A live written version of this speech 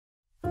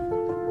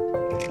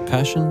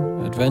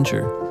Passion,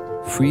 adventure,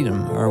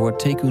 freedom are what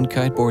Takoon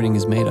kiteboarding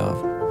is made of.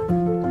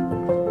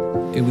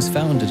 It was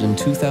founded in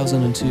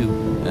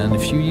 2002, and a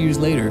few years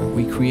later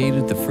we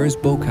created the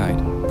first bow kite,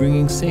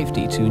 bringing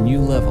safety to a new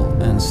level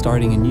and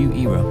starting a new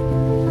era.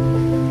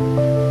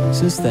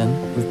 Since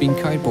then, we've been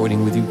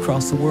kiteboarding with you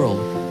across the world,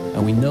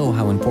 and we know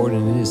how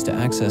important it is to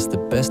access the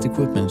best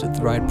equipment at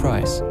the right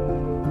price.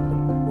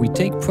 We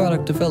take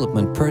product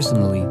development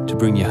personally to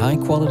bring you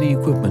high-quality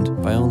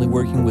equipment by only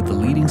working with the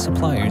leading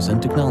suppliers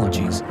and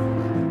technologies.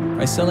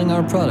 By selling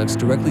our products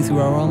directly through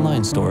our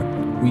online store,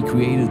 we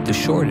created the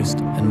shortest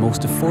and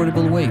most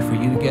affordable way for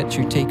you to get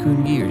your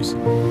Takoon gears.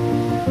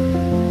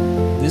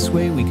 This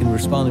way we can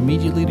respond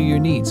immediately to your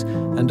needs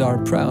and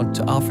are proud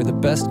to offer the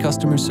best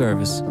customer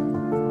service.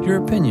 Your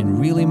opinion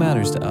really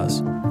matters to us.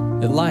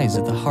 It lies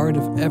at the heart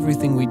of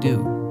everything we do.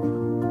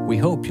 We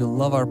hope you'll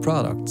love our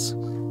products.